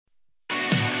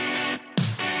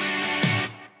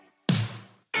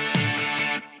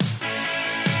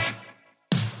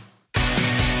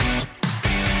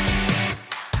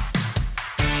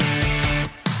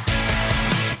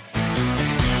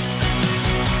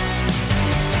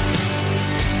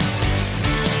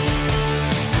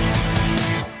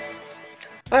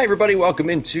Hi, everybody. Welcome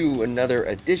into another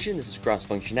edition. This is Cross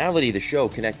Functionality, the show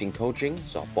connecting coaching,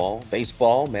 softball,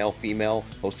 baseball, male, female,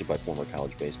 hosted by former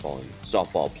college baseball and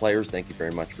softball players. Thank you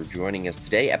very much for joining us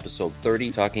today. Episode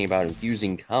 30, talking about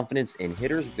infusing confidence in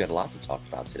hitters. We've got a lot to talk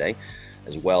about today,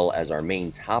 as well as our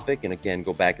main topic. And again,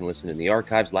 go back and listen in the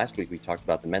archives. Last week, we talked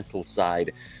about the mental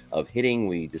side of hitting.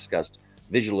 We discussed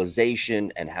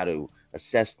visualization and how to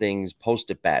assess things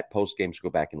post-at-bat, post-games. Go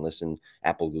back and listen,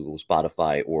 Apple, Google,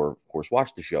 Spotify, or, of course,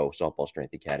 watch the show, Softball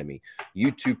Strength Academy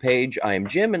YouTube page. I am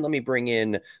Jim, and let me bring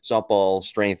in Softball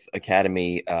Strength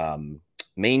Academy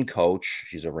main coach.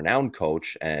 She's a renowned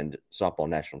coach and softball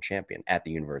national champion at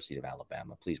the University of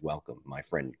Alabama. Please welcome my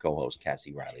friend, co-host,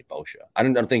 Cassie Riley-Boscia. I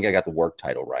don't think I got the work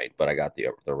title right, but I got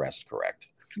the rest correct.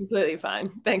 It's completely fine.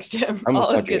 Thanks, Jim. I'm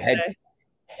All is good today.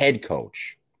 Head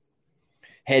coach.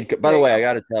 By the way, I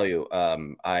got to tell you,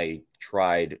 I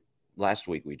tried last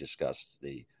week. We discussed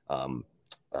the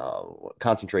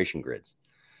concentration grids.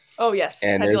 Oh yes,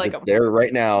 and how'd you like them? They're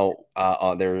right now.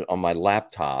 They're on my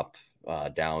laptop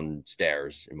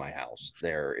downstairs in my house.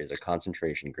 There is a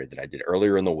concentration grid that I did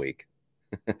earlier in the week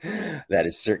that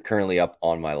is currently up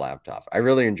on my laptop. I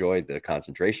really enjoyed the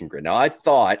concentration grid. Now, I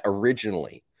thought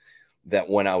originally that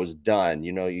when I was done,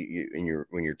 you know,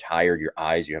 when you're tired, your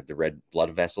eyes, you have the red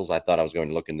blood vessels. I thought I was going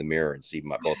to look in the mirror and see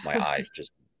both my eyes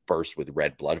just burst with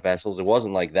red blood vessels. It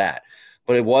wasn't like that,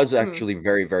 but it was actually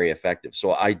very, very effective.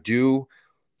 So I do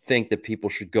think that people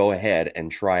should go ahead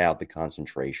and try out the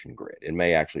concentration grid. It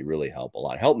may actually really help a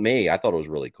lot. Help me. I thought it was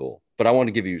really cool, but I want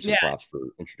to give you some props for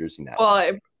introducing that.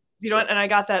 Well, you know what? And I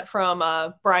got that from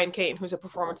Brian Kane, who's a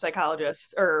performance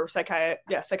psychologist or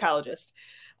psychologist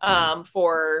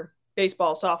for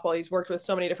baseball, softball. He's worked with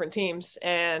so many different teams,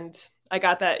 and I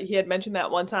got that. He had mentioned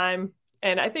that one time,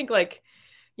 and I think, like,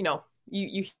 you know,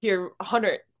 you hear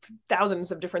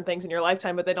thousands of different things in your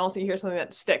lifetime, but then also you hear something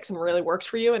that sticks and really works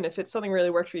for you, and if it's something really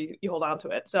works for you, you hold on to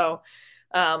it. So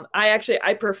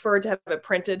I prefer to have it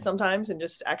printed sometimes and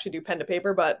just actually do pen to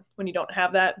paper, but when you don't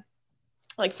have that,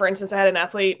 like, for instance, I had an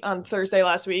athlete on Thursday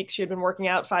last week. She had been working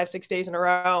out 5-6 days in a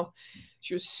row.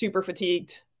 She was super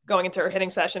fatigued going into her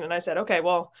hitting session. And I said, okay,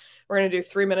 well, we're going to do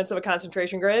 3 minutes of a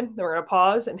concentration grid. Then we're going to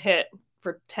pause and hit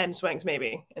for 10 swings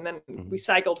maybe. And then we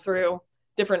cycled through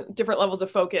different levels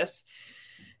of focus.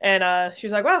 And she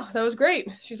was like, wow, that was great.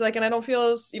 She's like, and I don't feel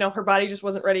as, you know, her body just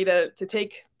wasn't ready to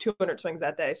take 200 swings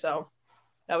that day. So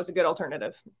that was a good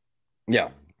alternative. Yeah.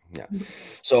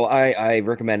 So I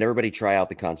recommend everybody try out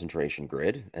the concentration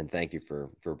grid, and thank you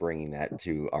for bringing that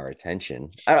to our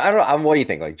attention. I don't know. What do you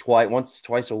think? Like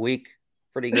twice a week?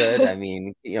 Pretty good. I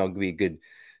mean, you know, it'd be a good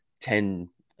 10.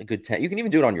 You can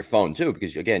even do it on your phone too,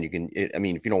 because again,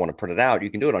 if you don't want to print it out, you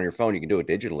can do it on your phone. You can do it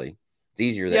digitally. It's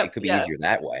easier it could be easier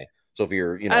that way. So if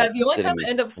you're, the only time I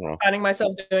end up finding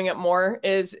myself doing it more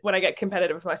is when I get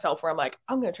competitive with myself, where I'm like,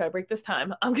 I'm going to try to break this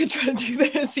time. I'm going to try to do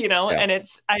this, and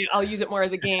I'll use it more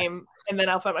as a game, and then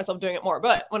I'll find myself doing it more.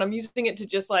 But when I'm using it to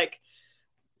just like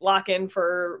lock in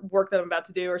for work that I'm about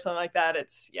to do or something like that,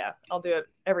 I'll do it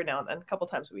every now and then, a couple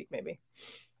times a week, maybe.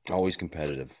 Always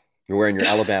competitive. You're wearing your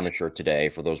Alabama shirt today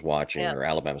for those watching, your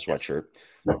Alabama sweatshirt.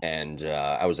 Yes. And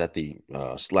I was at the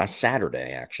last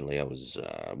Saturday, actually. I was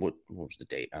what was the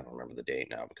date? I don't remember the date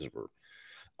now because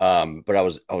but I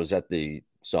was at the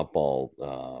softball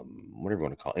whatever you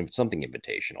want to call it, something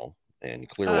invitational in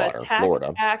Clearwater,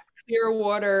 Florida.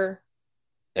 Clearwater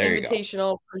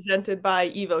Invitational presented by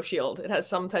Evo Shield. It has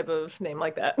some type of name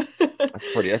like that.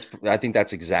 I think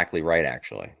that's exactly right,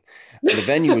 actually. The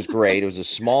venue was great. It was a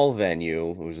small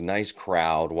venue. It was a nice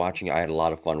crowd I had a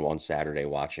lot of fun one Saturday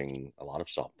watching a lot of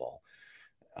softball.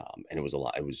 And it was a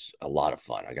lot of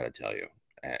fun, I got to tell you.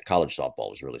 College softball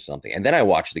was really something. And then I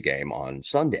watched the game on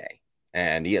Sunday,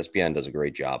 and ESPN does a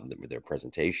great job with their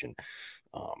presentation.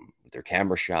 Their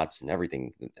camera shots and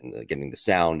everything, and getting the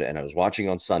sound. And I was watching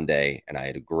on Sunday, and I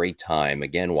had a great time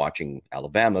again watching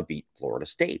Alabama beat Florida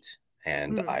State.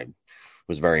 And I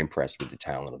was very impressed with the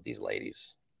talent of these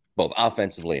ladies, both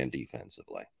offensively and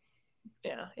defensively.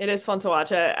 Yeah, it is fun to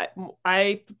watch.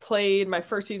 I played, my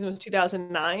first season was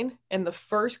 2009, and the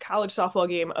first college softball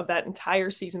game of that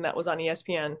entire season that was on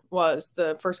ESPN was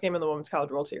the first game of the Women's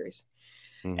College World Series.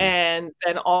 And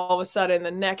then all of a sudden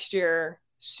the next year,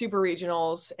 super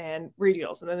regionals. And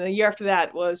then the year after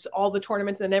that was all the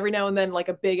tournaments, and then every now and then like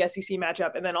a big SEC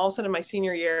matchup. And then all of a sudden my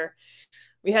senior year,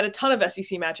 we had a ton of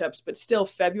SEC matchups, but still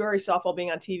February softball being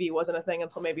on TV wasn't a thing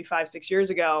until maybe 5-6 years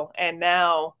ago. And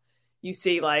now you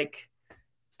see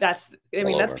that's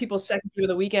people's second game of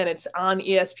the weekend. It's on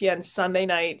ESPN Sunday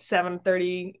night,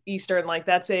 7:30 Eastern. Like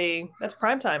that's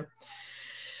prime time.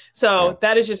 So Yeah.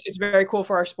 that is just, it's very cool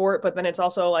for our sport. But then it's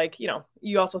also like,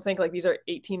 you also think like these are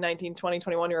 18, 19, 20,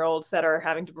 21 year olds that are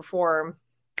having to perform.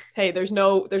 Hey, there's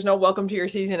no welcome to your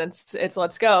season. It's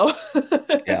let's go.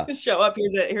 Yeah. Show up.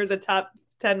 Here's a top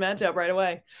 10 matchup right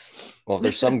away. Well, if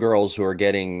there's some girls who are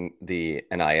getting the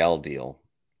NIL deal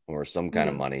or some kind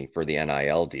of Mhm. money for the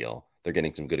NIL deal, they're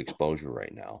getting some good exposure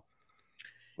right now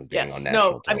with being on Yes. No,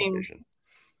 national I mean, television.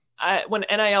 when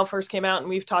NIL first came out, and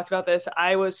we've talked about this,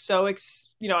 I was so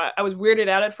I was weirded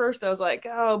out at first. I was like,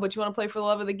 oh, but you want to play for the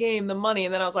love of the game, the money,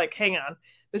 and then I was like, hang on,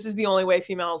 this is the only way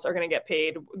females are going to get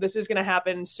paid. This is going to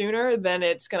happen sooner than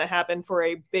it's going to happen for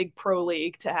a big pro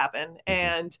league to happen. Mm-hmm.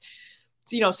 And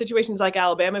so, situations like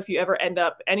Alabama, if you ever end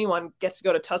up, anyone gets to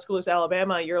go to Tuscaloosa,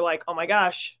 Alabama, you're like, oh my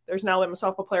gosh, there's an Alabama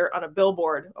softball player on a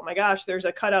billboard. Oh my gosh, there's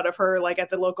a cutout of her like at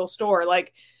the local store.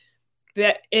 Like,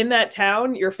 that in that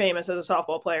town, you're famous as a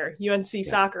softball player. UNC Yeah.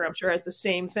 soccer, I'm sure, has the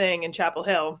same thing in Chapel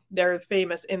Hill. They're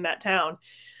famous in that town.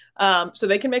 So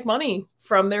they can make money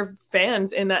from their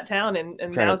fans in that town, and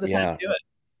now's the time to do it.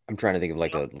 I'm trying to think of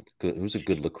like who's a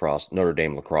good lacrosse, Notre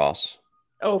Dame lacrosse,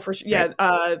 Oh, for sure. right?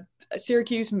 Yeah.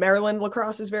 Syracuse, Maryland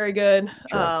lacrosse is very good.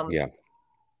 Sure. Yeah.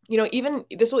 Even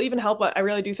this will even help. I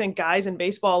really do think guys in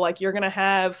baseball, like you're going to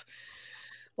have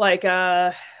like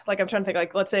I'm trying to think,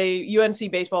 like, let's say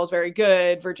UNC baseball is very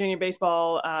good, Virginia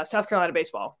baseball, South Carolina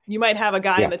baseball. You might have a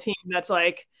guy Yeah. on the team that's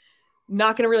like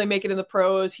not going to really make it in the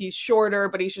pros. He's shorter,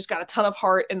 but he's just got a ton of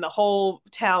heart, and the whole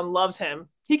town loves him.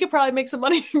 He could probably make some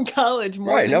money in college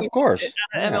more Right. than Of course. an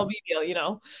Yeah. MLB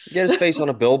deal. Get his face on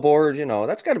a billboard,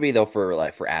 that's got to be though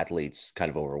for athletes kind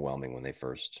of overwhelming when they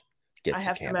first I get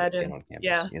have to get imagine. on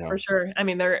Yeah, campus, for sure. I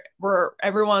mean,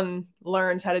 everyone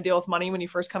learns how to deal with money when you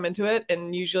first come into it,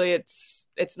 and usually it's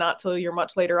not till you're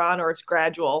much later on, or it's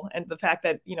gradual. And the fact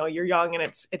that you're young and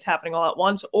it's happening all at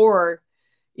once, or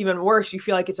even worse, you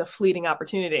feel like it's a fleeting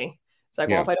opportunity. It's like,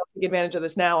 well, Yeah. if I don't take advantage of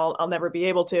this now, I'll never be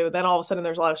able to. Then all of a sudden,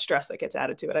 there's a lot of stress that gets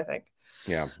added to it, I think.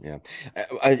 Yeah, yeah.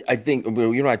 I think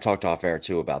I talked off air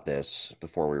too about this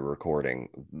before we were recording.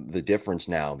 The difference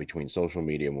now between social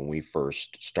media when we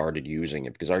first started using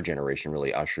it, because our generation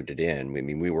really ushered it in. I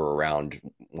mean, we were around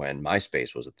when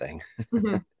MySpace was a thing.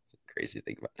 Mm-hmm. Crazy to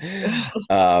think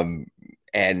about.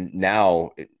 And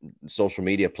now social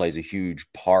media plays a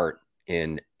huge part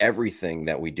in everything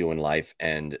that we do in life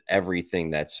and everything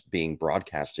that's being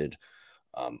broadcasted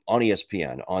on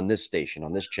ESPN, on this station,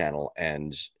 on this channel.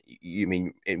 And you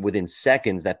mean within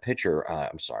seconds, that pitcher,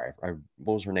 I'm sorry,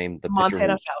 what was her name? The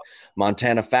Montana Fouts.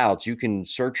 Montana Fouts. You can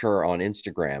search her on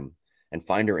Instagram and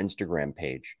find her Instagram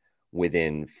page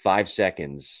within 5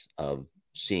 seconds of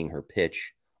seeing her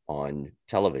pitch on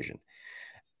television.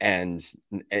 And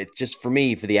it's just, for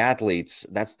me, for the athletes,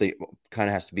 that's the kind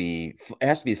of it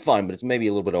has to be fun, but it's maybe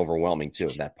a little bit overwhelming too.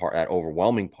 That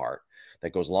overwhelming part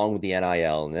that goes along with the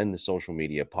NIL and then the social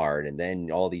media part and then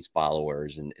all these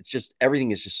followers. And it's just, everything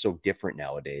is just so different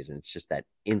nowadays. And it's just that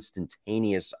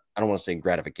instantaneous, I don't want to say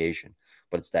gratification,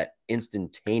 but it's that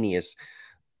instantaneous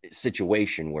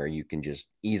situation where you can just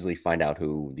easily find out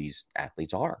who these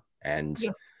athletes are. And,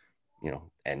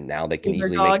 and now they can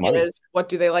easily make money. What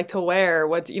do they like to wear?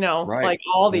 What's, Right, like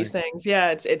all these things.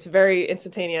 Yeah. It's very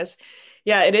instantaneous.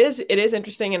 Yeah, it is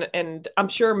interesting. And I'm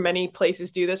sure many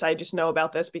places do this. I just know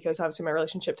about this because obviously my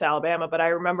relationship to Alabama, but I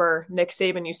remember Nick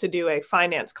Saban used to do a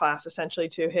finance class essentially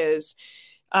to his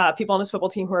people on his football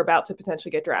team who are about to potentially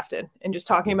get drafted, and just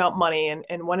talking about money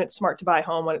and when it's smart to buy a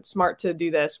home, when it's smart to do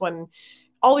this, when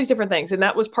all these different things. And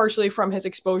that was partially from his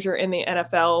exposure in the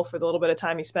NFL for the little bit of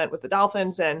time he spent with the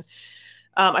Dolphins. And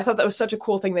I thought that was such a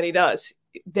cool thing that he does.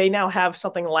 They now have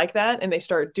something like that, and they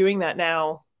start doing that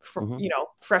now from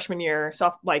freshman year,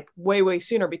 like way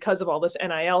sooner because of all this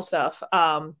NIL stuff.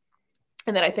 And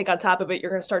then I think on top of it,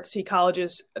 you're going to start to see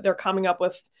colleges, they're coming up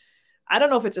with, I don't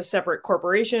know if it's a separate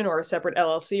corporation or a separate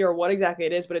LLC or what exactly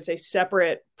it is, but it's a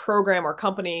separate program or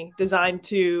company designed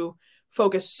to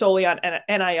focus solely on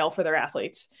NIL for their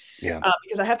athletes. Yeah.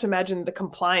 Because I have to imagine the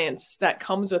compliance that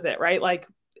comes with it, right? Like,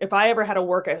 if I ever had to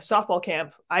work a softball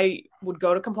camp, I would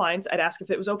go to compliance. I'd ask if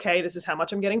it was okay. This is how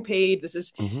much I'm getting paid. This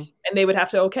is, and they would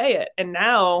have to okay it. And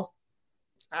now,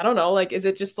 I don't know, like, is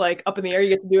it just like up in the air? You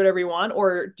get to do whatever you want,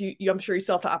 or do you, I'm sure you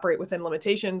still have to operate within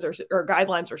limitations or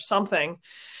guidelines or something.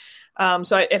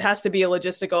 So it has to be a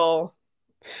logistical.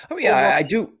 Oh yeah, I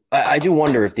do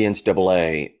wonder if the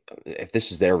NCAA, if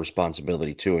this is their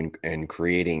responsibility too, in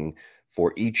creating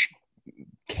for each.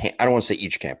 I don't want to say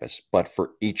each campus, but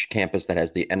for each campus that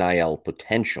has the NIL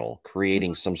potential,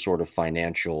 creating some sort of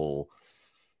financial,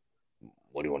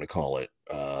 what do you want to call it?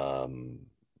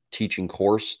 Teaching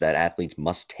course that athletes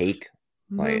must take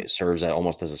Mm-hmm. Like it serves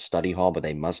almost as a study hall, but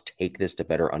they must take this to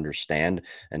better understand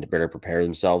and to better prepare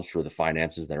themselves for the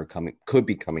finances that could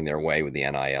be coming their way with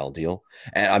the NIL deal.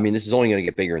 And I mean, this is only going to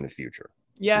get bigger in the future.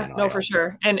 The Yeah, no, for NIL deal.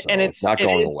 sure. And So it's not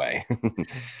going away.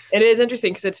 it is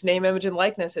interesting because it's name, image, and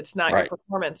likeness. It's not your Right.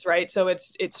 performance, right? So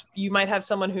it's you might have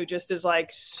someone who just is like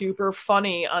super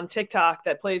funny on TikTok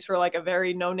that plays for like a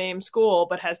very no-name school,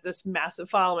 but has this massive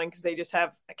following because they just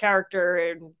have a character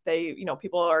and they,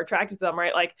 people are attracted to them,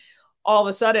 right? Like all of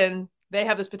a sudden they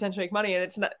have this potential to make money, and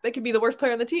it's not. They could be the worst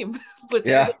player on the team, but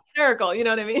they're Yeah. hysterical. You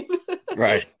know what I mean?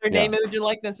 Right. Their Yeah. name, image, and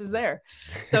likeness is there.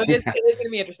 So it is going to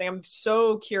be interesting. I'm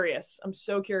so curious. I'm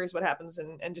so curious what happens,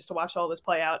 and just to watch all this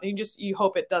play out. And you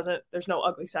hope it doesn't. There's no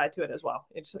ugly side to it as well.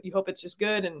 You hope it's just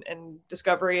good and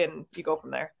discovery, and you go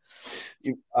from there.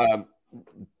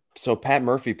 So Pat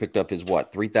Murphy picked up his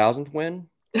 3,000th win?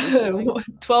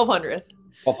 1,200th.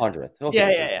 1,200th.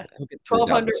 Yeah.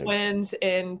 1,200 wins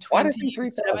in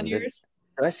 27 years.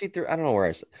 Did I see through? I don't know where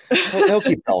I said. He'll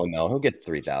keep going though. He'll get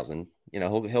 3,000.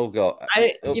 He'll go.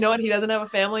 You know what? He doesn't have a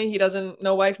family. He doesn't,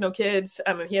 no wife, no kids.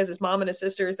 I mean, he has his mom and his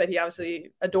sisters that he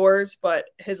obviously adores, but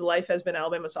his life has been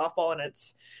Alabama softball, and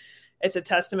it's a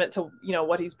testament to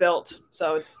what he's built.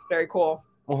 So it's very cool.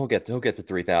 Well, he'll get to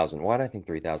 3,000. Why did I think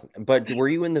 3,000? But were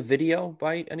you in the video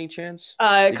by any chance?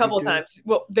 A couple of times.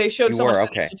 Well, they showed so much of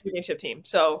the national championship team.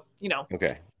 So,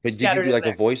 Okay. But did you do like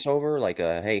a voiceover, like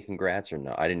a, hey, congrats, or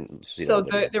no? I didn't see so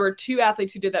there were two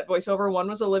athletes who did that voiceover. One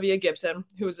was Olivia Gibson,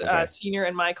 who was a senior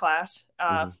in my class,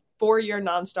 4-year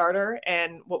non-starter.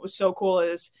 And what was so cool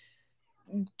is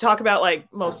talk about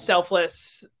like most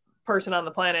selfless person on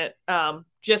the planet,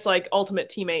 just like ultimate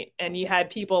teammate. And you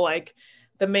had people like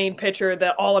the main pitcher,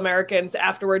 the All-Americans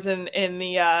afterwards in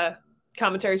the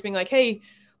commentaries being like, hey,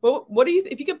 what do you,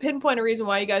 if you could pinpoint a reason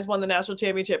why you guys won the national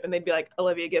championship? And they'd be like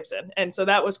Olivia Gibson. And so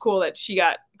that was cool that she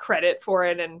got credit for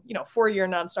it. And, 4-year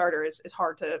non-starter is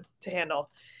hard to handle.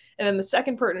 And then the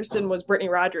second person was Brittany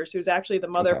Rogers, who's actually the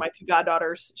mother of my two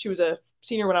goddaughters. She was a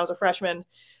senior when I was a freshman.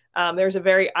 There's a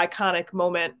very iconic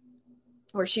moment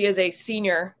where she is a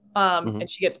senior and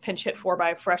she gets pinch hit for by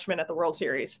a freshman at the World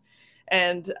Series.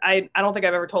 And I don't think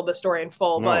I've ever told this story in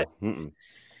full, but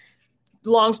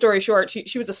long story short,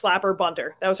 she was a slapper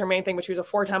bunter. That was her main thing, but she was a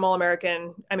 4-time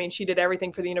All-American. I mean, she did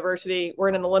everything for the university. We're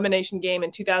in an elimination game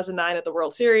in 2009 at the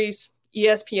World Series,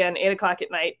 ESPN, 8 o'clock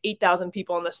at night, 8,000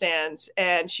 people in the stands.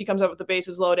 And she comes up with the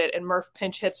bases loaded, and Murph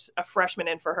pinch hits a freshman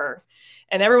in for her.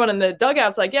 And everyone in the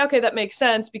dugout's like, yeah, okay, that makes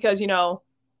sense because,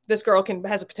 this girl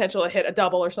has a potential to hit a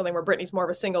double or something where Brittany's more of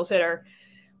a singles hitter.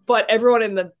 But everyone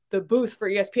in the booth for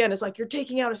ESPN is like, you're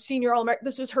taking out a senior All-American.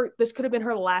 This could have been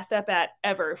her last at-bat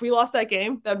ever. If we lost that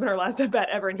game, that would have been her last at-bat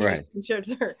ever. And he just showed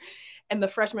her. And the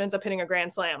freshman ends up hitting a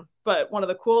grand slam. But one of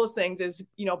the coolest things is,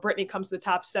 Brittany comes to the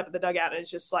top step of the dugout and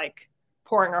is just like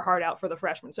pouring her heart out for the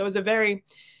freshman. So it was a very,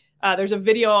 there's a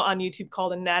video on YouTube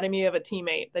called Anatomy of a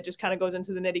Teammate that just kind of goes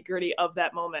into the nitty-gritty of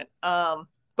that moment.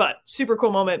 But super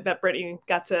cool moment that Brittany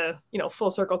got to,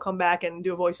 full circle come back and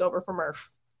do a voiceover for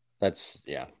Murph. That's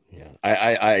I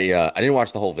didn't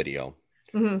watch the whole video,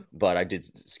 but I did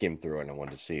skim through it and I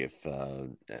wanted to see if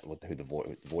who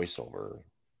the voiceover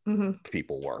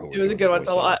people were. It was a good one.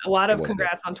 So a lot of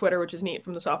congrats on Twitter, which is neat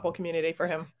from the softball community for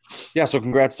him. Yeah. So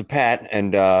congrats to Pat,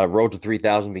 and road to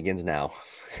 3,000 begins now.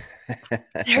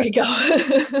 There you go.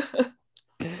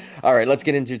 All right, let's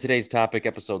get into today's topic,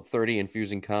 episode 30,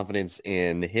 Infusing Confidence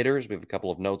in Hitters. We have a couple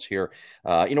of notes here.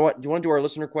 You know what? Do you want to do our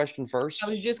listener question first? I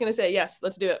was just going to say, yes,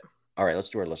 let's do it. All right, let's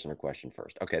do our listener question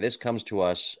first. Okay, this comes to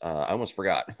us. I almost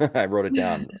forgot. I wrote it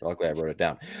down. Luckily, I wrote it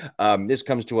down. This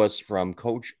comes to us from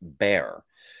Coach Bear.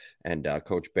 And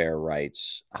Coach Bear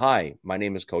writes, "Hi, my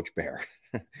name is Coach Bear.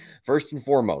 First and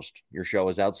foremost, your show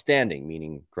is outstanding,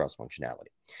 meaning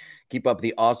cross-functionality. Keep up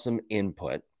the awesome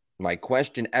input. My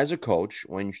question as a coach,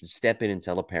 when you should step in and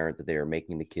tell a parent that they are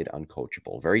making the kid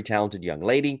uncoachable. Very talented young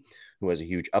lady who has a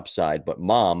huge upside, but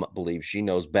mom believes she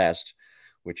knows best,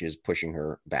 which is pushing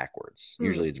her backwards.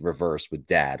 Usually it's reversed with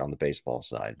dad on the baseball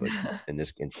side, but in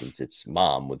this instance, it's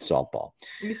mom with softball.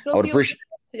 You still see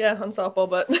on softball,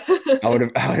 but I would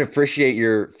appreciate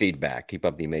your feedback. Keep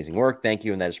up the amazing work. Thank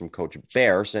you. And that is from Coach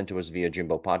Bear, sent to us via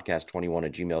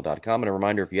jimbopodcast21@gmail.com. And a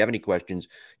reminder, if you have any questions,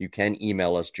 you can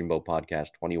email us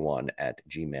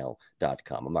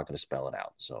jimbopodcast21@gmail.com. I'm not going to spell it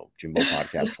out. So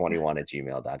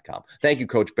jimbopodcast21@gmail.com. Thank you,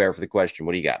 Coach Bear, for the question.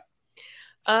 What do you got?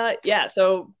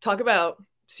 So talk about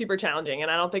super challenging.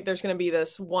 And I don't think there's going to be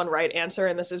this one right answer.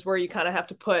 And this is where you kind of have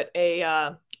to put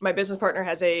my business partner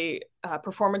has a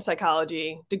performance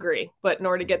psychology degree, but in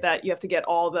order to get that, you have to go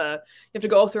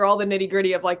through all the nitty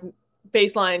gritty of like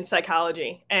baseline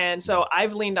psychology. And so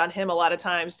I've leaned on him a lot of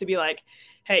times to be like,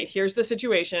 hey, here's the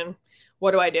situation.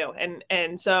 what do I do?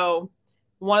 And so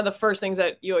one of the first things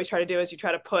that you always try to do is you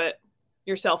try to put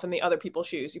yourself in the other people's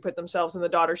shoes. You put themselves in the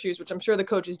daughter's shoes, which I'm sure the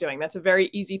coach is doing. That's a very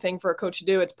easy thing for a coach to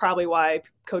do. It's probably why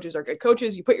coaches are good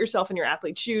coaches. You put yourself in your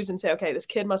athlete's shoes and say, okay, this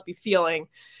kid must be feeling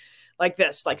like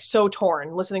this, like so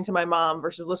torn, listening to my mom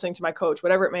versus listening to my coach,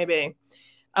 whatever it may be.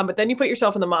 But then you put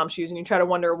yourself in the mom's shoes and you try to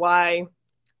wonder why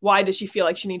does she feel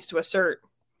like she needs to assert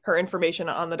her information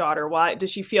on the daughter? Why does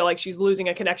she feel like she's losing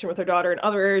a connection with her daughter in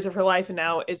other areas of her life? And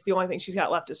now it's the only thing she's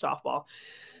got left is softball.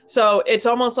 So it's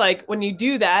almost like when you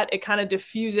do that, it kind of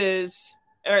diffuses,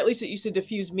 or at least it used to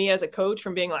diffuse me as a coach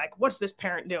from being like, what's this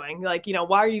parent doing? Like,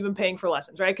 why are you even paying for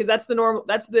lessons? Right. Cause that's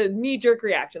the knee jerk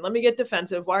reaction. Let me get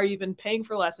defensive. Why are you even paying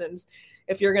for lessons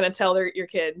if you're going to tell your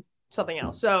kid something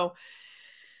else? So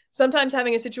sometimes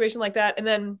having a situation like that, and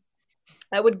then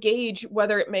I would gauge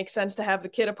whether it makes sense to have the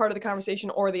kid a part of the conversation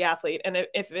or the athlete. And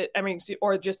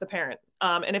or just the parent.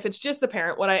 And if it's just the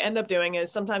parent, what I end up doing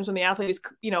is sometimes when the athlete is,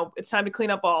 it's time to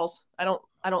clean up balls. I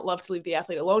don't love to leave the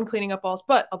athlete alone cleaning up balls,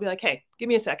 but I'll be like, hey, give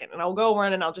me a second, and I'll go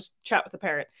run and I'll just chat with the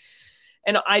parent.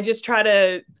 And I just try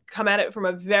to come at it from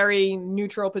a very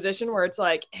neutral position where it's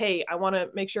like, hey, I want to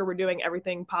make sure we're doing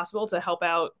everything possible to help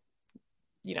out,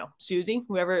 Susie,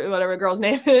 whatever girl's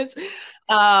name is.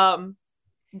 What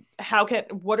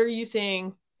are you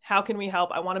seeing? How can we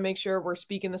help? I want to make sure we're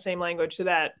speaking the same language so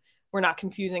that we're not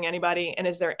confusing anybody. And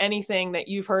is there anything that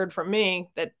you've heard from me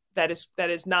that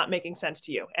is not making sense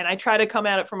to you? And I try to come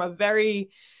at it from a very,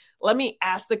 let me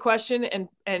ask the question and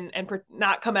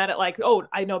not come at it like, oh,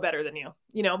 I know better than you,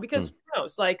 because who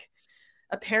knows, like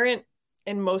a parent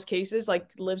in most cases, like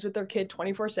lives with their kid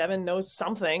 24/7, knows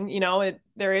something,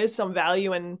 there is some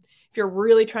value. And if you're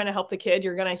really trying to help the kid,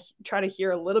 you're going to try to hear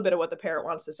a little bit of what the parent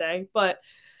wants to say. But,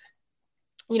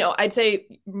 I'd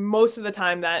say most of the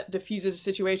time that diffuses a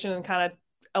situation and kind of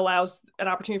allows an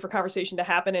opportunity for conversation to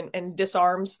happen and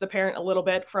disarms the parent a little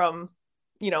bit from,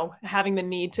 having the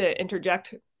need to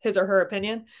interject his or her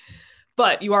opinion.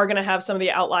 But you are going to have some of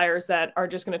the outliers that are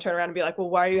just going to turn around and be like, well,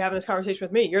 why are you having this conversation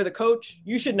with me? You're the coach.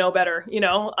 You should know better, Have you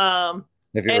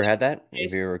ever had that?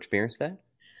 Have you ever experienced that?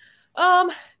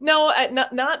 No,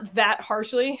 not that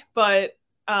harshly, but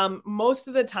most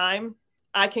of the time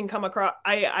I can come across,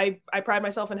 I pride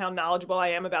myself in how knowledgeable I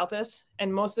am about this.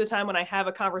 And most of the time when I have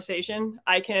a conversation,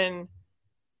 I'm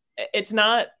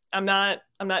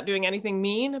not doing anything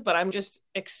mean, but I'm just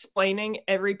explaining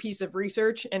every piece of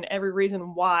research and every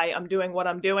reason why I'm doing what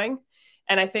I'm doing.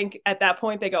 And I think at that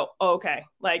point they go, oh, okay,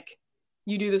 like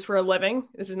you do this for a living.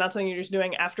 This is not something you're just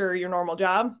doing after your normal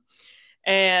job.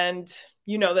 And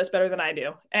you know this better than I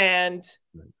do. And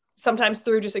sometimes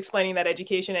through just explaining that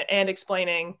education and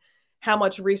explaining how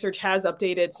much research has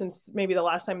updated since maybe the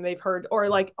last time they've heard, or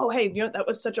like, oh, hey, that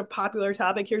was such a popular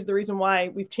topic. Here's the reason why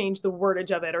we've changed the wordage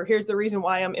of it, or here's the reason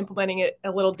why I'm implementing it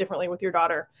a little differently with your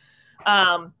daughter.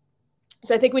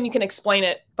 So I think when you can explain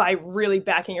it by really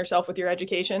backing yourself with your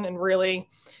education and really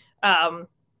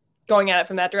going at it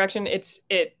from that direction, it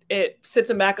sits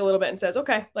them back a little bit and says,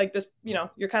 okay, like this,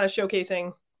 you're kind of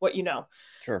showcasing what you know.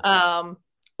 Sure.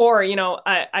 Or,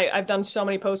 I've done so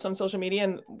many posts on social media,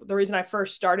 and the reason I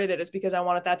first started it is because I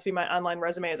wanted that to be my online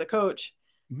resume as a coach.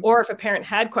 Mm-hmm. Or if a parent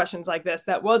had questions like this,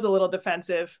 that was a little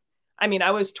defensive. I mean,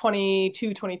 I was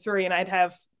 22, 23, and I'd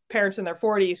have parents in their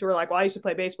 40s who were like, well, I used to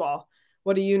play baseball.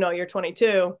 What do you know? You're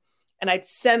 22. And I'd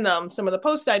send them some of the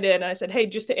posts I did. And I said, hey,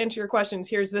 just to answer your questions,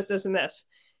 here's this, this, and this.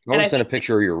 I want to send a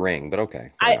picture of your ring, but okay.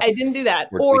 I didn't do that.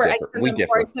 Or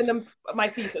I'd send them my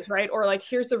thesis, right? Or like,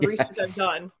 here's the research I've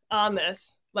done on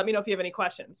this. Let me know if you have any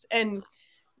questions. And,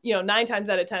 9 times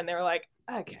out of 10, they were like,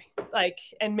 okay. Like,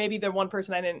 and maybe the one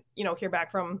person I didn't, hear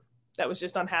back from that was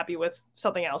just unhappy with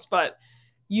something else. But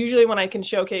usually when I can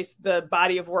showcase the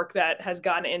body of work that has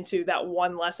gone into that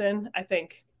one lesson, I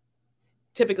think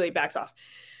typically backs off.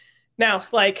 Now,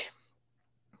 like,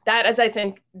 that is, I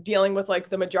think, dealing with like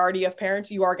the majority of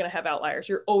parents, you are going to have outliers.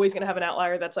 You're always going to have an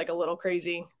outlier that's like a little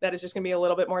crazy. That is just going to be a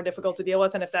little bit more difficult to deal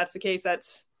with. And if that's the case,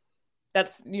 that's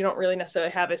you don't really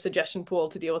necessarily have a suggestion pool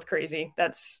to deal with crazy.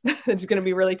 It's going to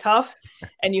be really tough.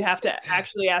 And you have to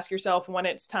actually ask yourself when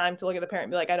it's time to look at the parent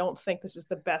and be like, I don't think this is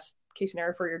the best case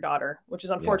scenario for your daughter, which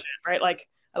is unfortunate, right? Like,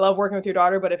 I love working with your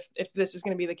daughter, but if this is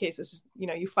going to be the case, this is,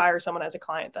 you fire someone as a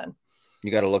client, then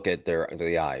you got to look at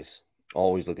the eyes.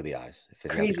 Always look at the eyes. If they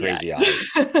crazy have the crazy eyes.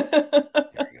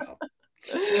 There you go.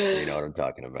 You know what I'm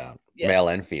talking about. Yes. Male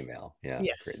and female. Yeah.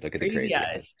 Yes. Look at the crazy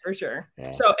eyes. For sure.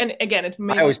 Yeah. So, and again,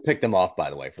 I always pick them off, by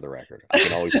the way, for the record. I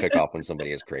can always pick off when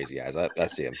somebody has crazy eyes. I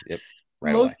see them. Yep.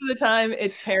 Right Most away. of the time,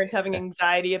 it's parents having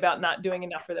anxiety about not doing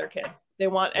enough for their kid. They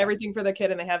want everything for their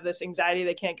kid, and they have this anxiety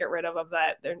they can't get rid of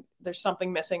that. There's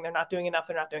something missing. They're not doing enough.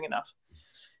 They're not doing enough.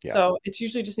 Yeah. So it's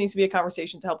usually just needs to be a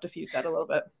conversation to help diffuse that a little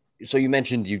bit. So you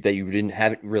mentioned that you didn't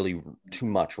have really too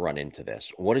much run into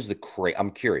this. What is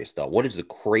I'm curious though, what is the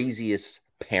craziest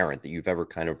parent that you've ever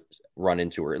kind of run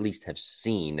into, or at least have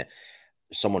seen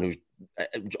someone who's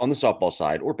on the softball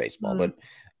side or baseball, but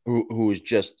who is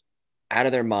just out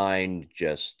of their mind,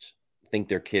 just think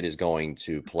their kid is going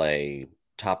to play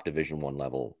top Division I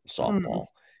level softball,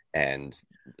 and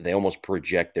they almost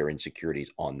project their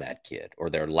insecurities on that kid, or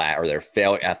their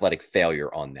athletic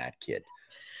failure on that kid,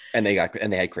 and they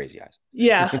had crazy eyes.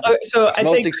 Yeah. So I'd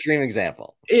most say extreme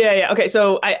example. Yeah. Okay.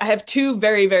 So I have two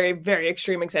very, very, very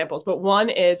extreme examples, but one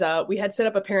is we had set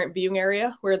up a parent viewing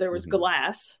area where there was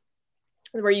glass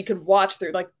where you could watch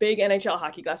through, like big NHL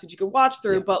hockey glass that you could watch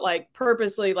through, but like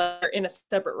purposely like in a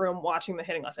separate room watching the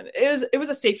hitting lesson. It was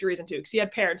a safety reason too, because he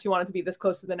had parents who wanted to be this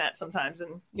close to the net sometimes,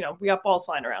 and we got balls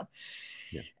flying around.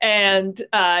 Yeah. And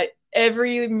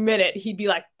every minute he'd be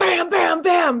like, bam, bam,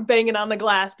 bam, banging on the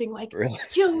glass, being like, really?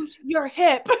 Use your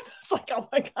hip. It's like, oh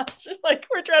my gosh, like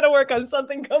we're trying to work on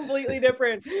something completely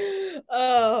different.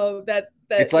 Oh,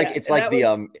 it's like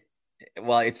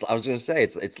I was going to say,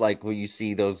 it's like when you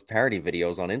see those parody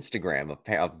videos on Instagram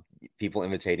of people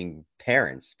imitating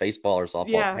parents, baseball or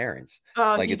softball parents.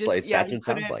 Like that's what it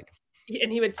sounds like. And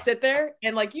he would sit there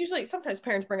and like, usually sometimes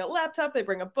parents bring a laptop, they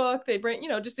bring a book, they bring,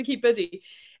 just to keep busy.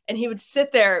 And he would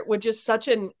sit there with just such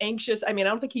an anxious, I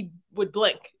don't think he would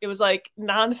blink. It was like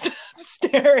nonstop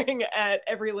staring at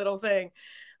every little thing.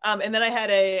 And then I had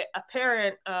a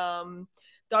parent,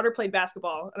 daughter played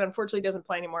basketball and unfortunately doesn't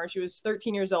play anymore. She was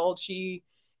 13 years old. She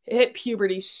hit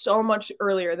puberty so much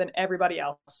earlier than everybody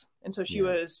else. And so she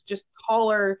was just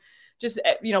taller, just,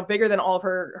 bigger than all of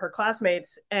her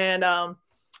classmates. And,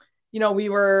 we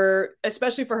were,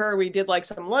 especially for her, we did like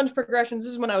some lunge progressions.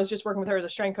 This is when I was just working with her as a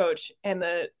strength coach. And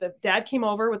the dad came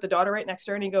over with the daughter right next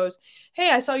to her and he goes, hey,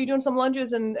 I saw you doing some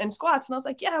lunges and squats. And I was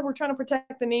like, yeah, we're trying to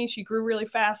protect the knee. She grew really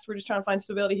fast. We're just trying to find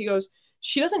stability. He goes,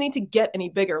 she doesn't need to get any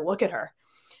bigger. Look at her.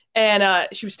 And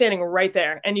she was standing right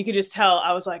there. And you could just tell,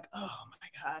 I was like, oh my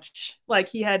gosh. Like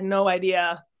he had no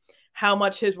idea how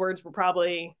much his words were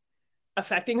probably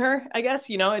affecting her, I guess.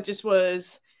 It just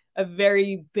was a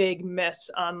very big miss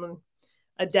on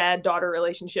a dad-daughter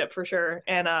relationship for sure.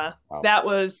 And wow. That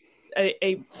was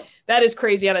that is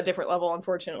crazy on a different level,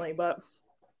 unfortunately. But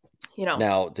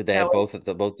now, did they have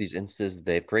both these instances? Did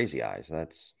they have crazy eyes?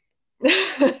 That's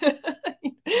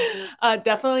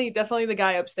definitely the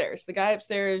guy upstairs. The guy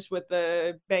upstairs with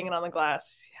the banging on the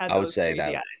glass had those crazy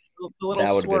eyes. The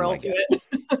little swirl to it.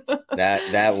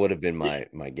 that would have been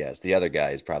my guess. The other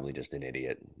guy is probably just an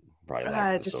idiot. Probably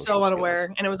just so unaware,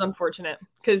 skills. And it was unfortunate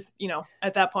because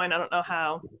at that point I don't know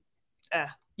how.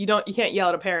 You can't yell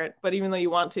at a parent, but even though you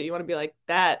want to be like,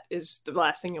 that is the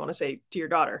last thing you want to say to your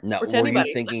daughter or to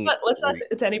anybody. Let's not say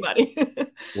it to anybody.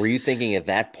 Were you thinking at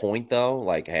that point though,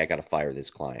 like, hey, I got to fire this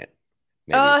client?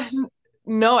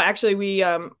 No, actually,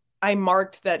 I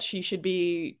marked that she should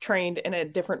be trained in a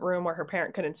different room where her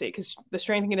parent couldn't see, because the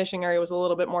strength and conditioning area was a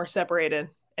little bit more separated.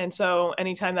 And so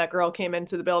anytime that girl came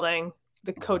into the building,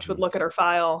 the coach would look at her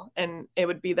file and it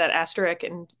would be that asterisk,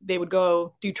 and they would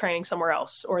go do training somewhere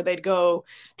else, or they'd go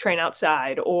train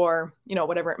outside, or,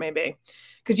 whatever it may be.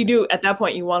 Because you do, at that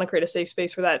point, you want to create a safe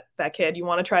space for that kid. You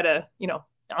want to try to,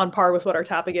 on par with what our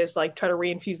topic is, like try to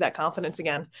reinfuse that confidence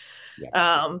again.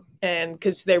 Yeah. And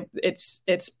because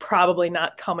it's probably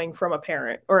not coming from a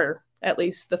parent, or at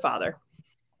least the father.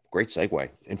 Great segue.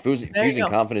 Infusing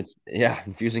confidence. Yeah.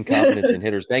 Infusing confidence in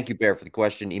hitters. Thank you, Bear, for the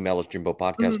question. Email us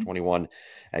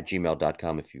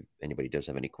jimbopodcast21@gmail.com. If anybody does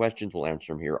have any questions, we'll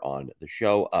answer them here on the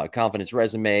show. Confidence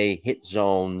resume, hit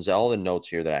zones, all the notes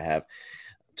here that I have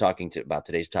talking about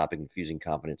today's topic, infusing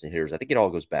confidence in hitters. I think it all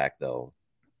goes back though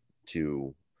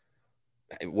to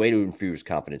a way to infuse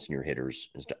confidence in your hitters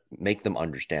is to make them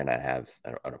understand I have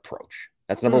an approach.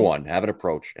 That's number one. Have an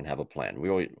approach and have a plan.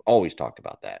 We always talk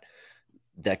about that.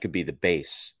 That could be the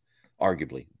base,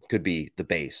 arguably, could be the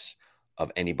base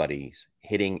of anybody's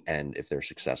hitting and if they're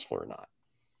successful or not.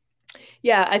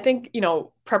 Yeah, I think,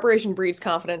 preparation breeds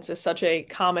confidence is such a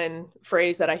common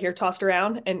phrase that I hear tossed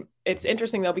around. And it's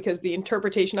interesting, though, because the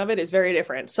interpretation of it is very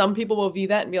different. Some people will view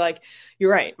that and be like,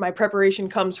 you're right. My preparation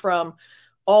comes from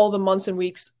all the months and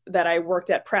weeks that I worked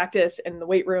at practice and the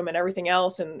weight room and everything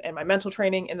else, and my mental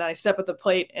training. And then I step at the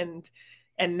plate and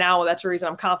now that's the reason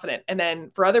I'm confident. And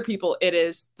then for other people, it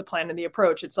is the plan and the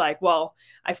approach. It's like, well,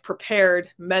 I've prepared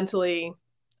mentally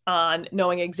on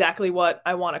knowing exactly what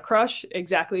I want to crush,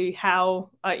 exactly how,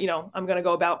 I'm going to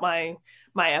go about my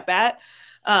at bat.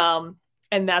 And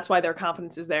that's why their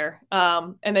confidence is there.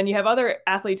 And then you have other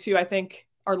athletes who I think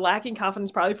are lacking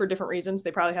confidence probably for different reasons.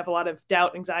 They probably have a lot of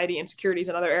doubt, anxiety, insecurities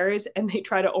in other areas, and they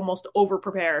try to almost over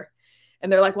prepare.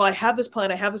 And they're like, well, I have this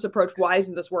plan, I have this approach. Why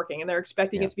isn't this working? And they're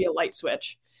expecting it to be a light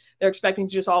switch. They're expecting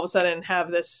to just all of a sudden have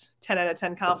this 10 out of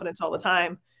 10 confidence all the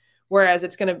time. Whereas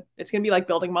it's gonna be like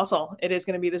building muscle. It is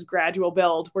gonna be this gradual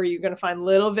build where you're gonna find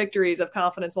little victories of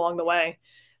confidence along the way,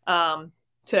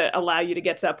 to allow you to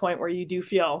get to that point where you do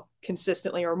feel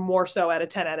consistently or more so at a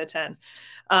 10 out of 10.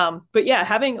 But yeah,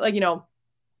 having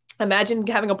imagine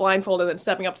having a blindfold and then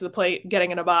stepping up to the plate,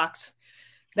 getting in a box.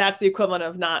 That's the equivalent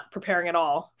of not preparing at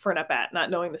all for an at-bat, not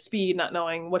knowing the speed, not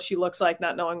knowing what she looks like,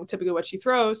 not knowing typically what she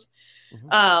throws.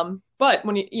 But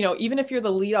when even if you're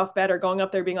the leadoff batter going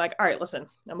up there being like, all right, listen,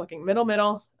 I'm looking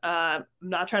middle. I'm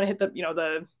not trying to hit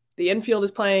the infield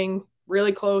is playing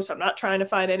really close. I'm not trying to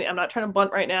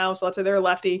bunt right now. So let's say they're a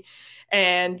lefty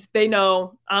and they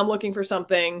know I'm looking for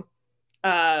something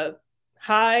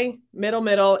high,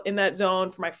 middle in that zone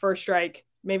for my first strike.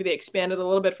 Maybe they expanded a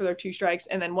little bit for their 2 strikes.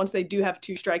 And then once they do have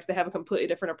 2 strikes, they have a completely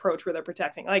different approach where they're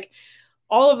protecting. Like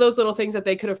all of those little things that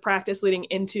they could have practiced leading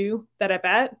into that at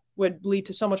bat would lead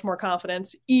to so much more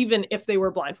confidence, even if they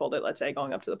were blindfolded, let's say,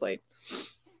 going up to the plate.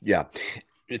 Yeah.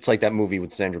 It's like that movie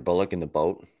with Sandra Bullock in the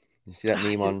boat. You see that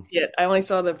meme on? I only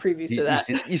saw the previews to that.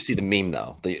 You see the meme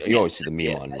though. You always see the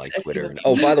meme on like Twitter.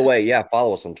 And, by the way,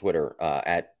 follow us on Twitter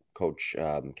at Coach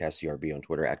Cassie RB on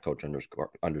Twitter, at Coach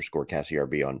 __ Cassie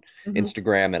RB on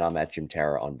Instagram, and I'm at Jim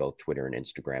Tara on both Twitter and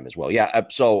Instagram as well. Yeah.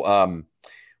 So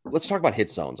let's talk about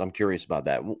hit zones. I'm curious about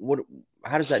that.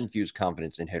 How does that infuse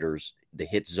confidence in hitters? The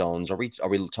hit zones. Are we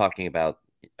talking about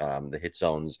the hit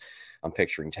zones? I'm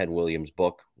picturing Ted Williams'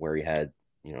 book where he had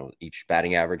each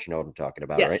batting average. You know what I'm talking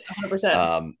about, yes, right?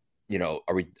 100%.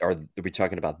 Are we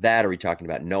talking about that? Are we talking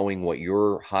about knowing what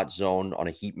your hot zone on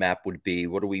a heat map would be?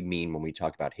 What do we mean when we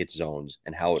talk about hit zones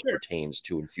and how it pertains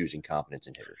to infusing confidence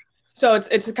in hitters? So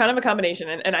it's kind of a combination.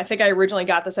 And I think I originally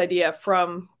got this idea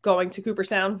from going to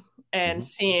Cooperstown and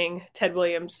seeing Ted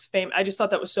Williams' fame. I just thought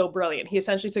that was so brilliant. He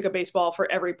essentially took a baseball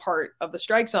for every part of the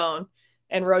strike zone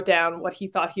and wrote down what he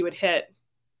thought he would hit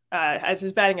as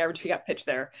his batting average if he got pitched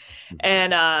there.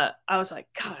 And I was like,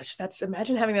 gosh,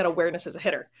 imagine having that awareness as a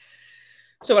hitter.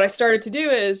 So what I started to do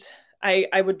is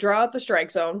I would draw out the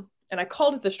strike zone, and I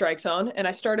called it the strike zone. And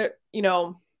I started,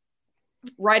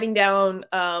 writing down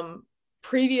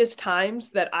previous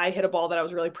times that I hit a ball that I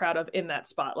was really proud of in that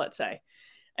spot, let's say.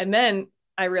 And then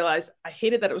I realized I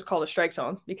hated that it was called a strike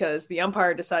zone because the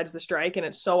umpire decides the strike, and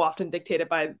it's so often dictated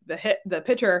by the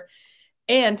pitcher.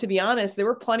 And to be honest, there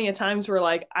were plenty of times where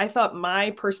I thought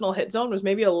my personal hit zone was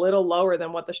maybe a little lower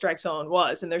than what the strike zone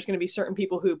was. And there's going to be certain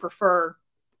people who prefer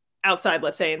outside,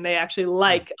 let's say, and they actually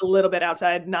like a little bit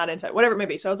outside, not inside, whatever it may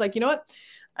be. So I was like, you know what?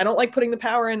 I don't like putting the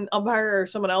power in umpire or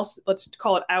someone else. Let's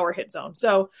call it our hit zone.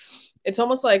 So it's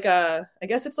almost like, I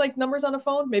guess it's like numbers on a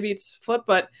phone. Maybe it's flip,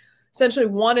 but essentially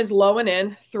 1 is low and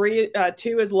in,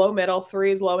 2 is low middle,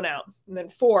 3 is low and out. And then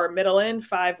 4, middle in,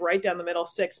 5, right down the middle,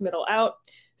 6, middle out,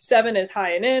 7 is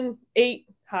high and in, 8,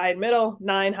 high and middle,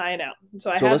 9, high and out. So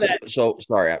I have that. So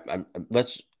sorry,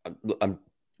 I'm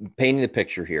painting the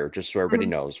picture here, just so everybody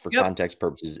knows for context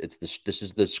purposes. This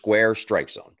is the square strike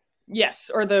zone.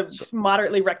 Yes, or the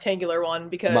moderately rectangular one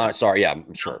because.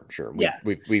 Sure.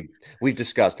 We've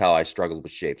discussed how I struggled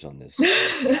with shapes on this. So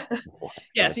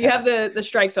you have the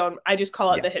strike zone. I just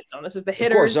call it the hit zone. This is the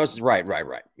hitters. Of course,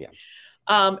 right. Yeah.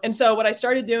 And so what I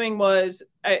started doing was,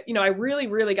 I really,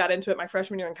 really got into it my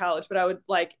freshman year in college, but I would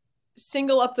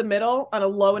single up the middle on a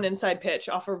low and inside pitch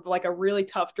off of a really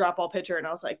tough drop ball pitcher. And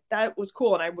I was like, that was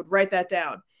cool. And I would write that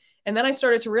down. And then I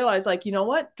started to realize you know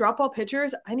what, drop ball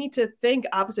pitchers, I need to think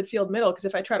opposite field middle. Cause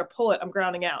if I try to pull it, I'm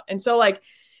grounding out. And so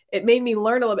it made me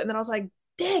learn a little bit. And then I was like,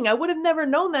 dang, I would have never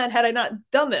known that had I not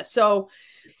done this. So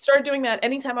started doing that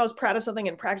anytime I was proud of something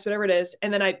in practice, whatever it is.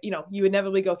 And then you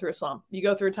inevitably go through a slump. You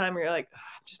go through a time where you're like, oh,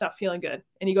 I'm just not feeling good.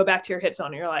 And you go back to your hit zone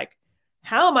and you're like,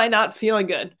 how am I not feeling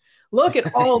good? Look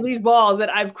at all these balls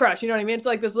that I've crushed. You know what I mean? It's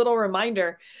like this little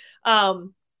reminder.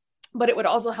 But it would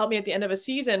also help me at the end of a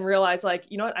season realize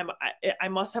you know what, I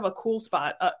must have a cool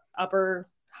spot upper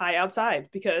high outside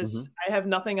because I have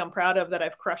nothing I'm proud of that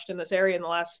I've crushed in this area in the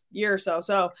last year or so.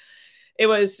 So it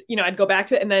was, I'd go back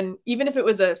to it. And then even if it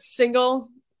was a single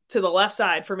to the left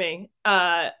side for me,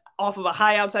 off of a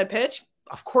high outside pitch,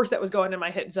 of course that was going in my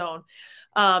hit zone.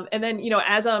 And then,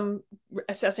 as I'm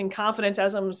assessing confidence,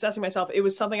 as I'm assessing myself, it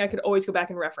was something I could always go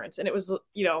back and reference. And it was,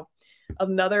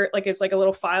 another, it's like a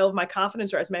little file of my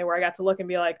confidence resume where I got to look and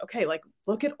be like, okay,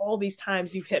 look at all these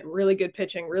times you've hit really good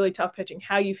pitching, really tough pitching,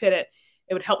 how you've hit it.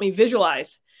 it would help me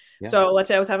visualize. Yeah. So let's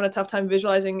say I was having a tough time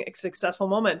visualizing successful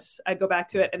moments. I'd go back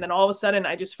to it. And then all of a sudden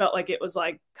I just felt like it was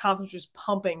like confidence just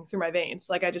pumping through my veins.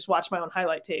 Like I just watched my own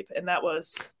highlight tape, and that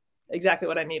was exactly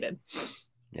what I needed.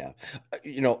 Yeah.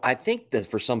 I think that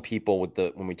for some people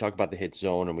when we talk about the hit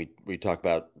zone and we talk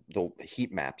about the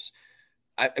heat maps,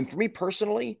 and for me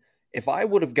personally, if I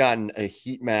would have gotten a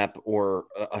heat map or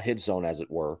a hit zone, as it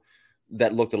were,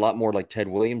 that looked a lot more like Ted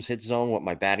Williams' hit zone, what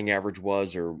my batting average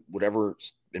was, or whatever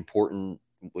important,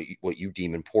 what you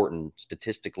deem important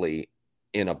statistically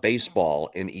in a baseball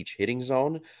in each hitting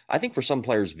zone, I think for some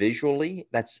players visually,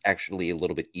 that's actually a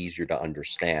little bit easier to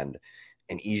understand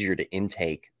and easier to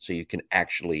intake, so you can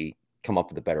actually come up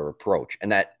with a better approach.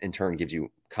 And that in turn gives you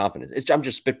confidence. I'm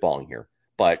just spitballing here,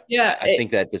 but Yeah, I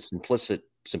think that the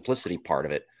simplicity part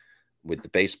of it with the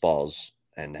baseballs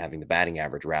and having the batting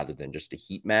average rather than just a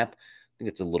heat map, I think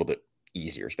it's a little bit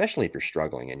easier, especially if you're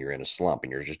struggling and you're in a slump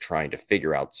and you're just trying to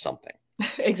figure out something.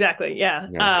 Exactly. Yeah.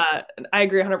 I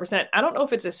agree 100%. I don't know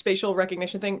if it's a spatial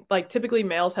recognition thing. Like typically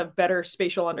males have better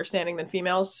spatial understanding than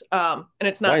females. And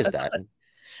it's not, why is that?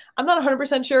 I'm not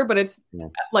 100% sure, but it's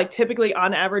like typically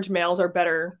on average males are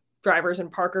better drivers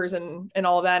and parkers and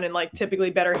all of that. And like typically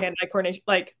better hand-eye coordination,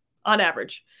 like on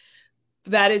average.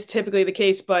 That is typically the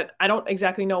case, but I don't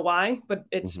exactly know why, but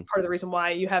it's part of the reason why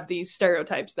you have these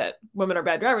stereotypes that women are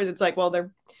bad drivers. It's like, well,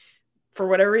 they're for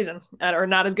whatever reason are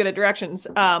not as good at directions.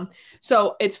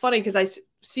 So it's funny because I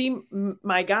see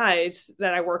my guys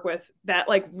that I work with that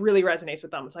like really resonates with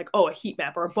them. It's like, oh, a heat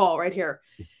map or a ball right here.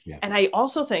 Yeah. And I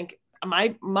also think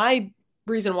my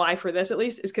reason why for this at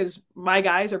least is because my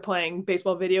guys are playing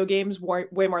baseball video games way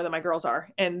more than my girls are,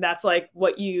 and that's like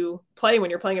what you play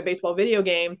when you're playing a baseball video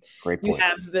game. Great point. You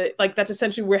have the like that's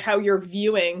essentially how you're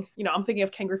viewing. I'm thinking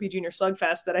of Ken Griffey Jr.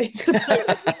 Slugfest that I used to play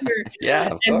with. Yeah,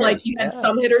 of and course. Like you had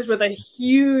some hitters with a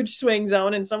huge swing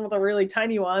zone and some with a really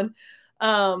tiny one.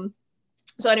 So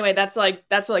anyway, that's like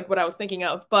what I was thinking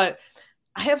of. But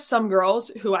I have some girls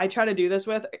who I try to do this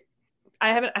with.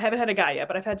 I haven't had a guy yet,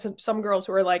 but I've had some girls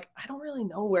who are like, I don't really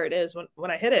know where it is when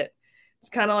I hit it. It's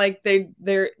kind of like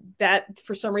they're that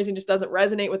for some reason just doesn't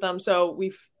resonate with them. So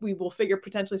we will figure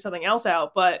potentially something else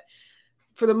out. But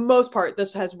for the most part,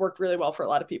 this has worked really well for a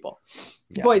lot of people,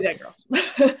 boys and girls.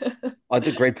 Oh, it's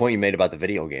a great point you made about the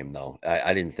video game, though.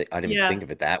 I didn't think of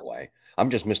it that way. I'm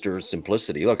just Mr.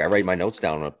 Simplicity. Look, I write my notes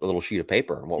down on a little sheet of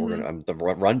paper, and what I'm the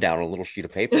rundown on a little sheet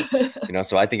of paper.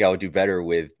 So I think I would do better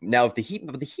with now. If the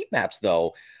heat maps,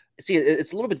 though, see,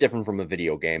 it's a little bit different from a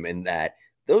video game in that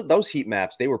those heat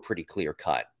maps, they were pretty clear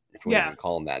cut. If we can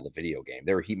call them that in the video game,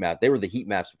 they were the heat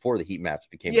maps before the heat maps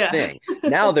became a thing.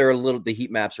 Now the heat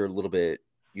maps are a little bit,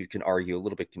 you can argue, a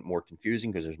little bit more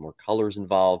confusing because there's more colors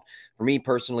involved. For me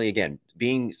personally, again,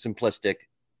 being simplistic,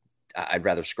 I'd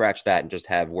rather scratch that and just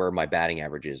have where my batting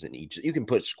average is in each. You can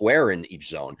put square in each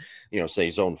zone, say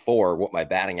zone 4, what my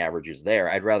batting average is there.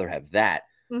 I'd rather have that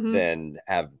than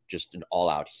have just an all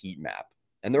out heat map.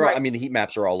 And the heat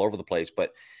maps are all over the place,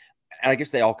 but I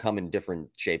guess they all come in different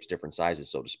shapes, different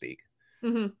sizes, so to speak,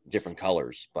 different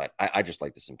colors. But I just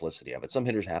like the simplicity of it. Some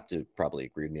hitters have to probably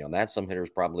agree with me on that. Some hitters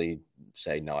probably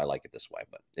say, no, I like it this way,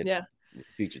 but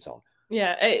each its own.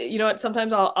 Yeah. You know what?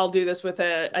 Sometimes I'll do this with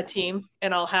a team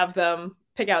and I'll have them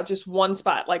pick out just one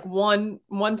spot, like one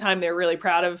time they're really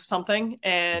proud of something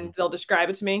and they'll describe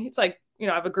it to me. It's like, I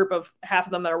have a group of half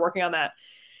of them that are working on that.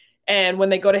 And when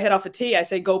they go to hit off a tee, I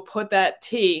say, go put that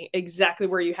tee exactly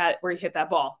where you hit that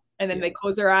ball. And then they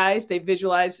close their eyes, they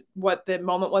visualize what the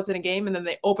moment was in a game, and then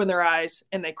they open their eyes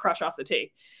and they crush off the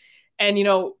tee. And,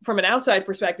 from an outside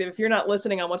perspective, if you're not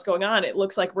listening on what's going on, it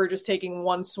looks like we're just taking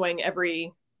one swing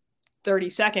every 30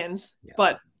 seconds. Yeah.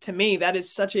 But to me, that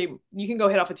is you can go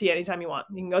hit off a tee anytime you want.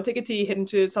 You can go take a tee, hit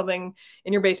into something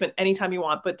in your basement anytime you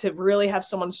want. But to really have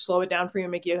someone slow it down for you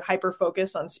and make you hyper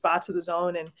focus on spots of the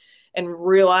zone and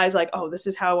realize like, oh, this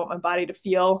is how I want my body to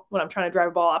feel when I'm trying to drive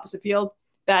a ball opposite field.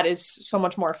 That is so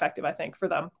much more effective, I think, for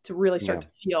them to really start to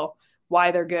feel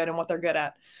why they're good and what they're good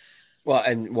at. Well,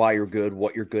 and why you're good,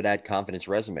 what you're good at, confidence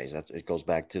resumes. It goes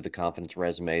back to the confidence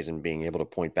resumes and being able to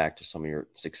point back to some of your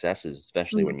successes,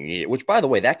 especially when you need it, which, by the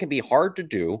way, that can be hard to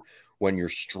do when you're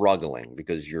struggling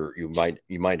because you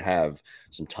might have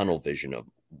some tunnel vision of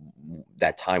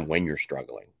that time when you're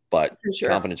struggling. But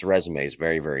confidence resume is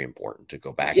very, very important to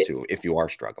go back to if you are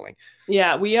struggling.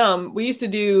 Yeah, we used to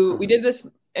do, we did this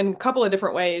in a couple of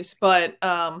different ways, but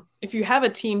if you have a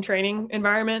team training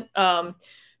environment,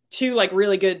 two like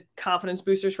really good confidence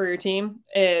boosters for your team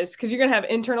is because you're going to have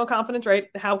internal confidence, right?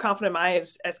 How confident am I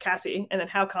as Cassie? And then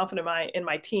how confident am I in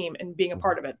my team and being a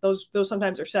part of it? Those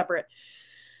sometimes are separate.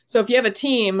 So if you have a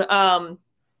team,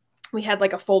 we had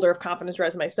like a folder of confidence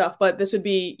resume stuff, but this would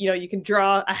be, you can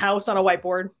draw a house on a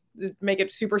whiteboard, make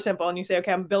it super simple. And you say,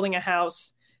 okay, I'm building a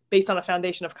house based on a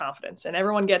foundation of confidence. And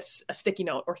everyone gets a sticky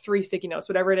note or 3 sticky notes,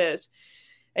 whatever it is.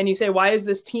 And you say, why is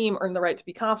this team earn the right to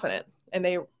be confident? And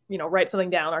they, write something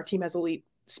down. Our team has elite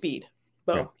speed.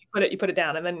 Boom. Yeah. You put it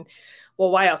down. And then,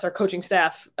 well, why else? Our coaching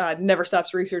staff never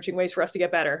stops researching ways for us to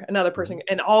get better. Another person.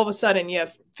 And all of a sudden you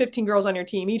have 15 girls on your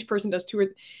team. Each person does 2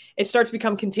 it starts to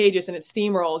become contagious and it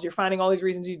steamrolls. You're finding all these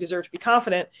reasons you deserve to be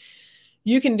confident.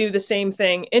 You can do the same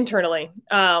thing internally.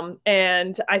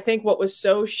 And I think what was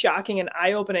so shocking and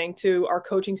eye-opening to our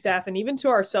coaching staff and even to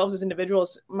ourselves as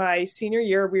individuals, my senior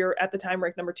year, we were at the time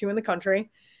ranked number 2 in the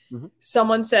country. Mm-hmm.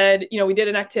 Someone said, we did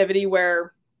an activity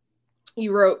where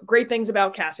you wrote great things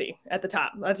about Cassie at the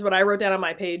top. That's what I wrote down on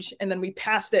my page. And then we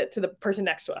passed it to the person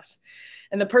next to us.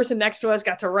 And the person next to us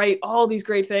got to write all these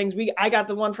great things. I got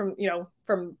the one from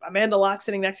Amanda Locke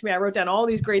sitting next to me. I wrote down all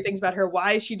these great things about her,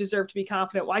 why she deserved to be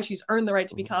confident, why she's earned the right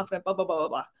to be confident, blah, blah, blah, blah,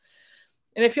 blah.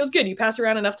 And it feels good. You pass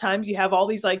around enough times, you have all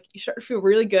these, like, you start to feel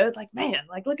really good. Like, man,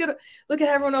 like, look at how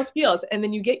everyone else feels. And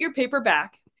then you get your paper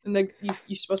back and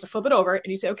you're supposed to flip it over and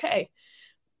you say, okay,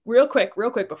 real quick,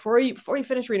 before you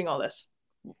finish reading all this,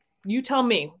 you tell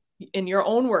me in your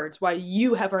own words why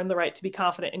you have earned the right to be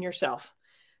confident in yourself.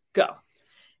 Go.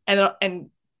 And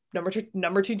number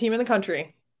 2 team in the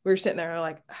country, we were sitting there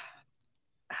like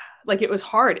it was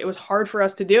hard. It was hard for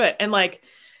us to do it. And like,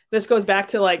 this goes back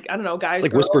to like, I don't know, guys.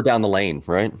 It's like whisper down the lane,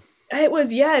 right? It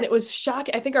was, yeah. And it was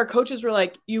shocking. I think our coaches were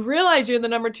like, you realize you're the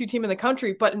number 2 team in the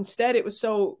country, but instead it was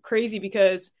so crazy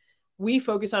because we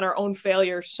focus on our own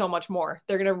failures so much more.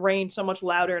 They're going to reign so much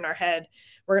louder in our head.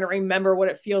 We're going to remember what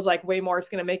it feels like way more. It's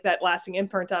going to make that lasting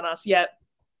imprint on us. Yet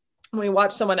when we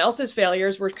watch someone else's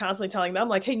failures, we're constantly telling them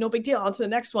like, hey, no big deal, on to the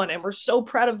next one. And we're so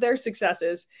proud of their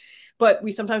successes, but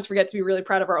we sometimes forget to be really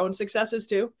proud of our own successes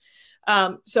too.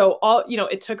 So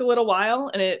it took a little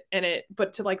while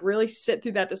but to like really sit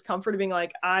through that discomfort of being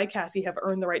like, I, Cassie, have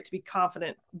earned the right to be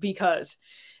confident because,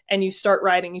 and you start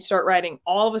writing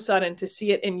all of a sudden to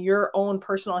see it in your own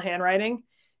personal handwriting.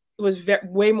 It was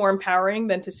way more empowering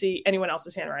than to see anyone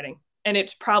else's handwriting. And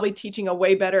it's probably teaching a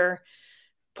way better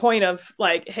point of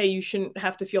like, hey, you shouldn't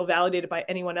have to feel validated by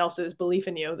anyone else's belief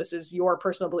in you. This is your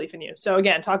personal belief in you. So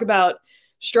again, talk about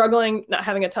struggling, not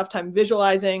having a tough time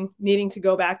visualizing, needing to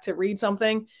go back to read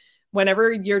something.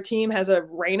 Whenever your team has a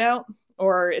rain out,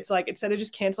 or it's like, instead of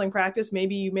just canceling practice,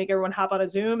 maybe you make everyone hop on a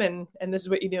Zoom and this is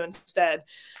what you do instead.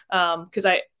 Cause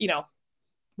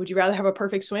would you rather have a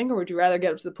perfect swing or would you rather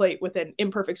get up to the plate with an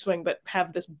imperfect swing, but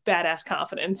have this badass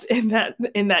confidence in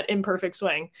that imperfect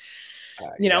swing?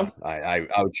 I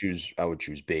would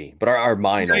choose B, but our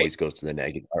mind always goes to the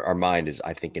negative. Our mind is,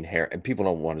 I think, inherent, and people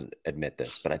don't want to admit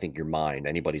this, but I think your mind,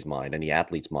 anybody's mind, any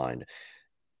athlete's mind,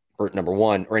 for number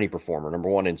 1, or any performer, number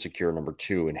 1, insecure, number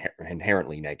 2,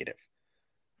 inherently negative.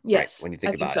 Yes. Right? When you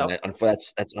think about it,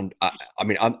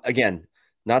 I'm again,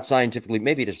 not scientifically,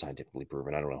 maybe it is scientifically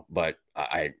proven, I don't know, but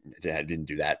I didn't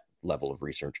do that level of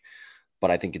research.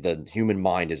 But I think the human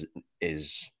mind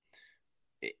is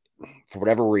for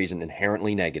whatever reason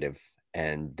inherently negative,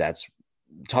 and that's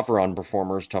tougher on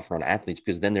performers, tougher on athletes,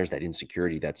 because then there's that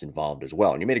insecurity that's involved as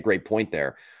well. And you made a great point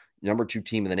there. Number 2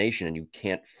 team in the nation, and you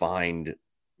can't find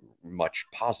much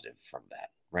positive from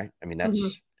that, right? I mean, that's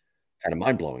kind of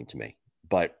mind-blowing to me.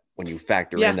 But when you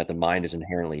factor in that the mind is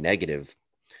inherently negative,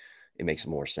 it makes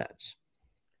more sense.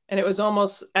 And it was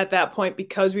almost at that point,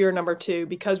 because we were number 2,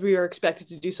 because we were expected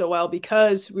to do so well,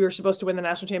 because we were supposed to win the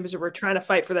national championship, we're trying to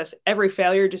fight for this. Every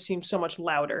failure just seemed so much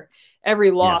louder.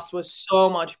 Every loss was so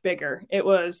much bigger. It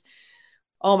was,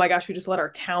 oh my gosh, we just let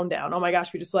our town down. Oh my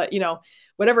gosh, we just let,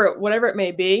 whatever it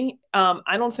may be.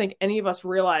 I don't think any of us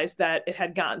realized that it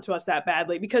had gotten to us that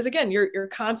badly, because again, you're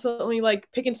constantly like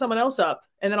picking someone else up.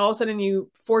 And then all of a sudden you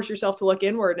force yourself to look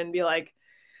inward and be like,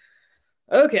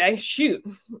 okay, shoot,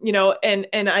 and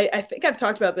I think I've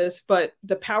talked about this, but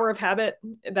The Power of Habit,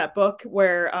 that book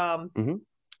where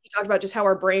he talked about just how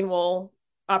our brain will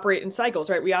operate in cycles,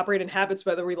 right? We operate in habits,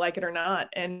 whether we like it or not.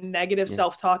 And negative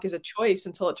self-talk is a choice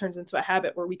until it turns into a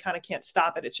habit where we kind of can't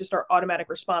stop it. It's just our automatic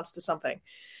response to something.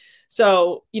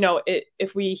 So,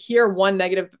 if we hear one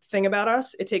negative thing about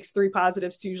us, it takes 3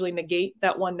 positives to usually negate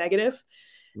that one negative.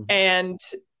 And,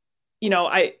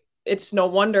 it's no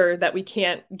wonder that we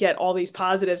can't get all these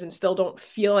positives and still don't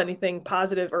feel anything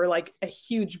positive or like a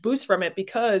huge boost from it,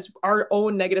 because our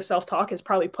own negative self-talk has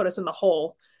probably put us in the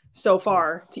hole so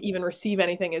far. To even receive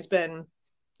anything it's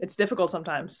difficult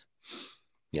sometimes.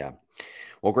 Yeah.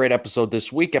 Well, great episode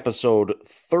this week, episode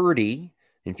 30,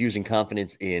 Infusing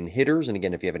Confidence in Hitters. And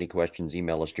again, if you have any questions,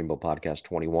 email us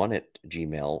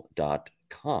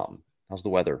jimbopodcast21@gmail.com. How's the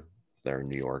weather there in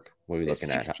New York? What are we It's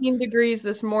looking at? 16 degrees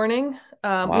this morning. We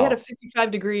had a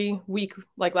 55-degree week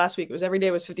like last week. It was every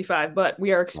day was 55, but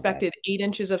we are expected 8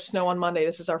 inches of snow on Monday.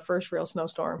 This is our first real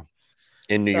snowstorm.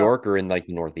 In New York or in like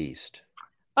the Northeast?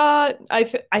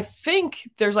 I think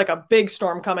there's like a big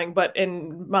storm coming, but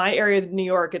in my area of New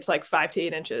York, it's like 5 to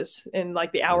 8 inches in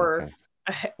like the hour.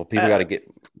 Okay. Well, people got to get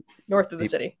north of the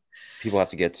city. People have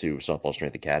to get to Softball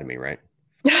Strength Academy, right?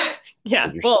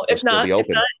 Yeah. Well, if not,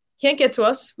 can't get to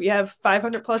us. We have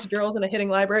 500 plus drills in a hitting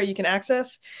library you can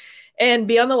access. And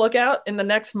be on the lookout. In the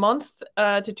next month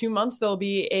to 2 months, there'll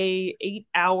be a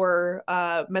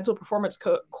 8-hour mental performance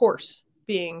course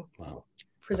being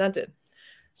presented.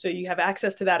 So you have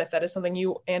access to that if that is something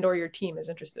you and or your team is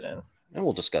interested in. And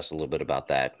we'll discuss a little bit about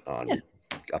that on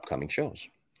upcoming shows.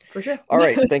 For sure. All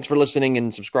right. Thanks for listening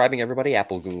and subscribing, everybody.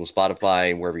 Apple, Google,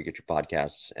 Spotify, wherever you get your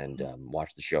podcasts. And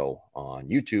watch the show on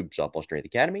YouTube, Softball Strength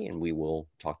Academy. And we will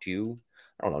talk to you,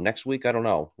 I don't know, next week. I don't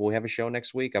know. Will we have a show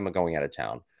next week? I'm going out of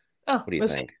town. Oh, what do you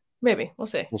think? See. Maybe. We'll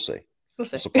see. We'll see. We'll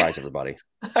see. We'll surprise everybody.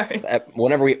 All right.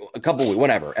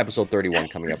 Whenever, episode 31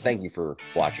 coming up. Thank you for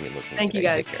watching and listening. Thank you,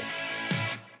 guys. Take care.